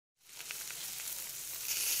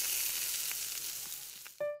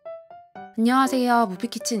안녕하세요,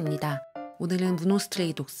 무비키친입니다. 오늘은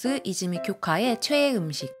문호스트레이독스 이즈미 쿄카의 최애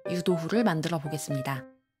음식 유도후를 만들어 보겠습니다.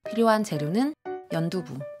 필요한 재료는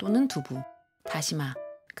연두부 또는 두부, 다시마,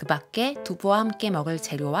 그 밖에 두부와 함께 먹을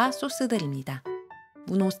재료와 소스들입니다.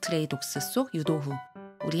 문호스트레이독스 속 유도후,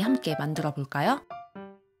 우리 함께 만들어 볼까요?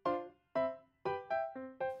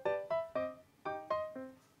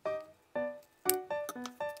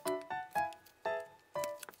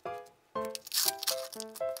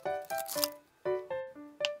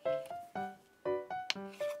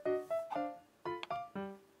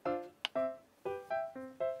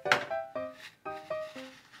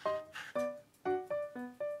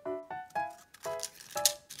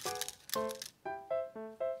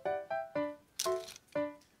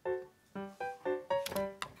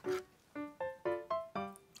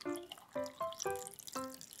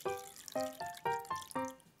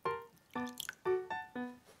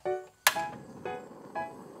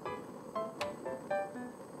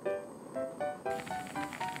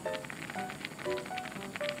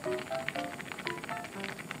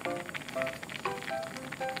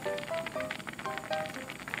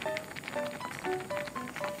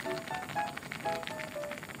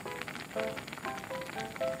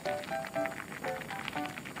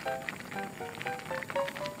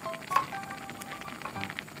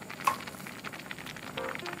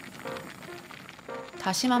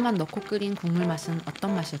 다시마만 넣고 끓인 국물 맛은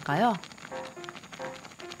어떤 맛일까요?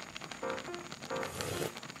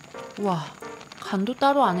 우와, 간도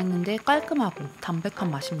따로 안 했는데 깔끔하고 담백한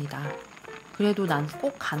맛입니다. 그래도 난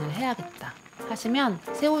꼭 간을 해야겠다 하시면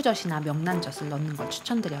새우젓이나 명란젓을 넣는 걸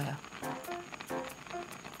추천드려요.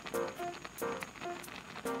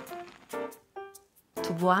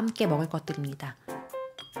 두부와 함께 먹을 것들입니다.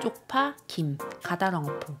 쪽파, 김,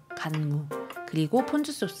 가다랑어포, 간무, 그리고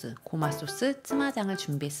폰즈 소스, 고마 소스, 츠마장을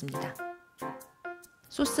준비했습니다.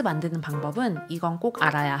 소스 만드는 방법은 이건 꼭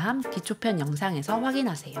알아야 함 기초편 영상에서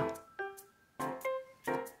확인하세요.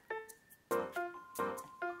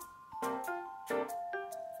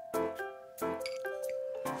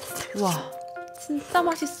 우와, 진짜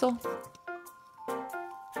맛있어.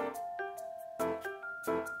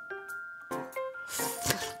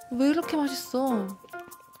 왜 이렇게 맛있어?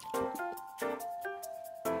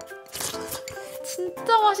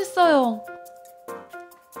 진짜 맛있어요.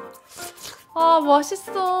 아,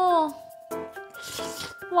 맛있어.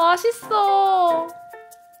 맛있어.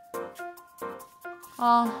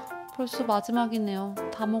 아, 벌써 마지막이네요.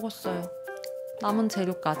 다 먹었어요. 남은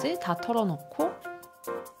재료까지 다 털어놓고